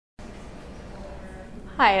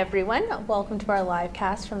Hi everyone, welcome to our live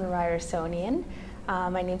cast from the Ryerson.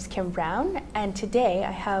 My name's Kim Brown, and today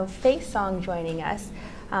I have Fei Song joining us.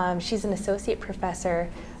 She's an associate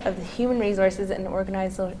professor of the Human Resources and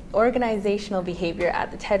Organizational Behavior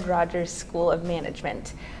at the Ted Rogers School of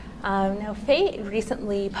Management. Now, Fei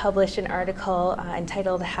recently published an article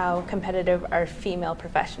entitled "How Competitive Are Female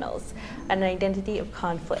Professionals? An Identity of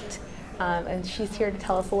Conflict." And she's here to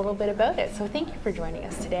tell us a little bit about it. So thank you for joining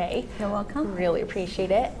us today. You're welcome. Really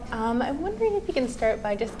appreciate it. I'm wondering if you can start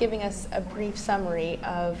by just giving us a brief summary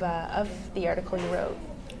of the article you wrote.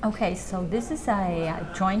 Okay, so this is a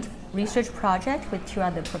joint research project with two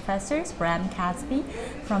other professors, Bram Casby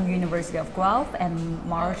from University of Guelph and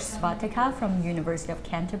Marsh Svatika from University of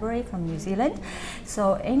Canterbury from New Zealand.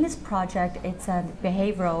 So in this project, it's a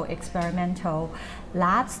behavioral experimental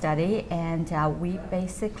lab study, and we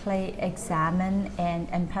basically examine and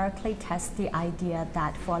empirically test the idea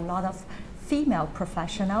that for a lot of female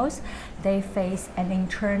professionals, they face an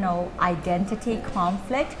internal identity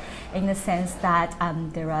conflict in the sense that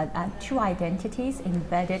there are two identities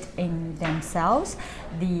embedded in themselves: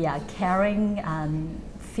 the caring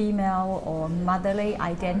female or motherly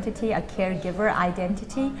identity, a caregiver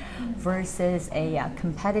identity, versus a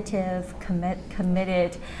competitive,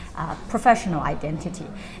 committed professional identity.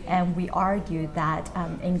 And we argue that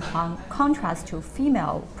in contrast to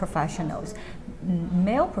female professionals,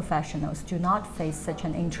 male professionals do not face such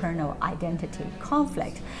an internal identity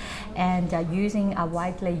conflict. And using a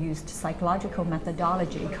widely used psychological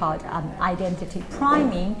methodology called identity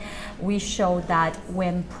priming, we show that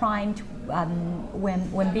when primed,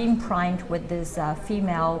 when being primed with this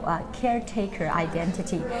female caretaker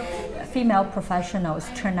identity, female professionals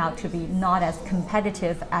turn out to be not as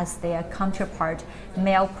competitive as their counterpart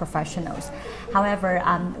male professionals. However,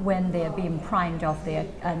 when they are being primed of their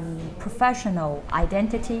professional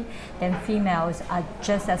identity, then females are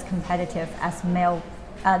just as competitive as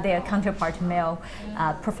their counterpart male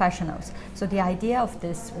professionals. So the idea of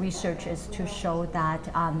this research is to show that,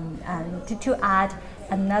 to add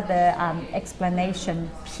another explanation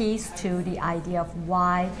piece to the idea of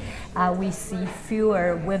why we see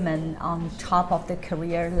fewer women on top of the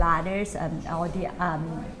career ladders, or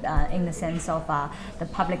in the sense of the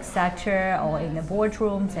public sector or in the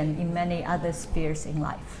boardrooms and in many other spheres in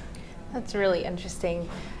life. That's really interesting.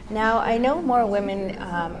 Now, I know more women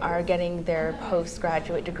are getting their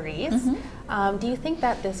postgraduate degrees. Mm-hmm. Do you think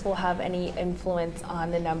that this will have any influence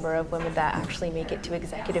on the number of women that actually make it to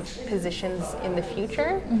executive positions in the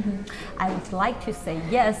future? Mm-hmm. I would like to say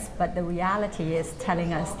yes, but the reality is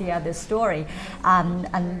telling us the other story.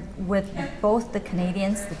 And with both the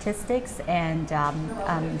Canadian statistics and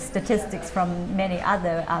statistics from many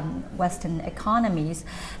other Western economies,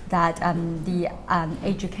 that the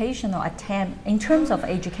educational in terms of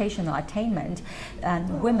educational attainment,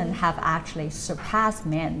 women have actually surpassed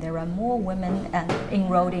men. There are more women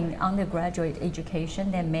enrolled in undergraduate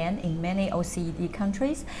education than men in many OECD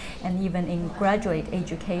countries, and even in graduate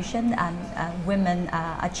education, women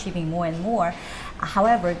are achieving more and more.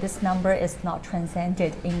 However, this number is not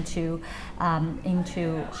transcended into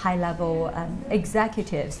high-level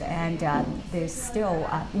executives, and there's still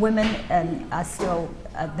women are still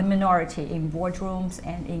the minority in boardrooms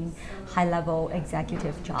and in high-level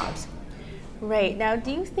executive jobs. Right. Now,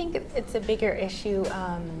 do you think it's a bigger issue,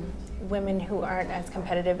 women who aren't as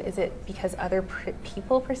competitive? Is it because other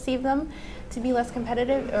people perceive them to be less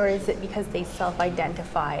competitive, or is it because they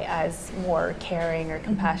self-identify as more caring or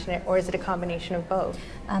compassionate, or is it a combination of both?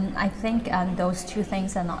 I think those two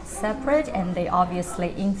things are not separate, and they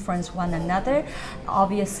obviously influence one another.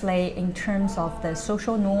 Obviously, in terms of the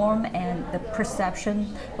social norm and the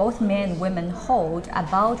perception both men and women hold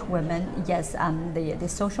about women, yes, the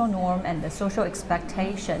social norm and the social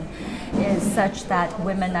expectation is such that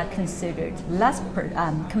women are considered less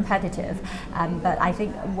competitive. But I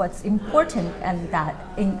think what's important, and that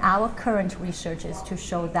in our current research, is to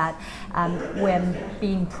show that when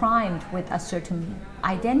being primed with a certain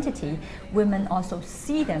identity, women also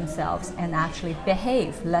see themselves and actually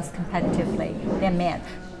behave less competitively than men,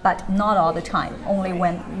 but not all the time, only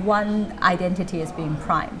when one identity is being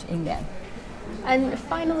primed in them. And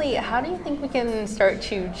finally, how do you think we can start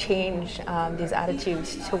to change these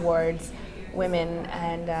attitudes towards women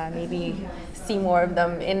and maybe see more of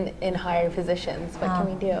them in higher positions? What can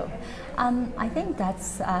we do? I think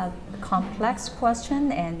that's complex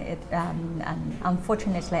question, and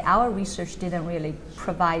unfortunately our research didn't really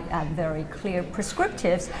provide very clear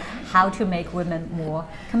prescriptives how to make women more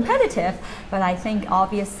competitive. But I think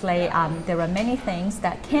obviously there are many things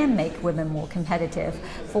that can make women more competitive.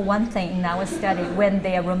 For one thing, in our study, when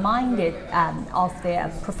they are reminded of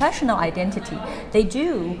their professional identity, they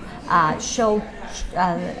do show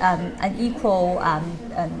an equal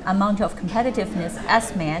amount of competitiveness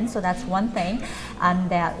as men. So that's one thing, and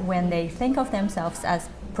that when they think of themselves as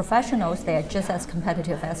professionals, they are just as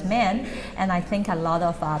competitive as men. And I think a lot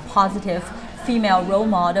of positive female role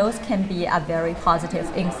models can be a very positive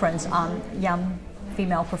influence on young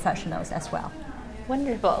female professionals as well.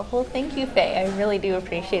 Wonderful. Well, thank you, Fei. I really do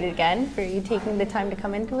appreciate it again for you taking the time to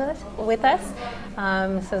come into with us.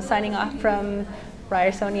 So signing off from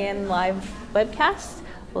Ryerson Live webcast.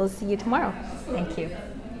 We'll see you tomorrow. Thank you.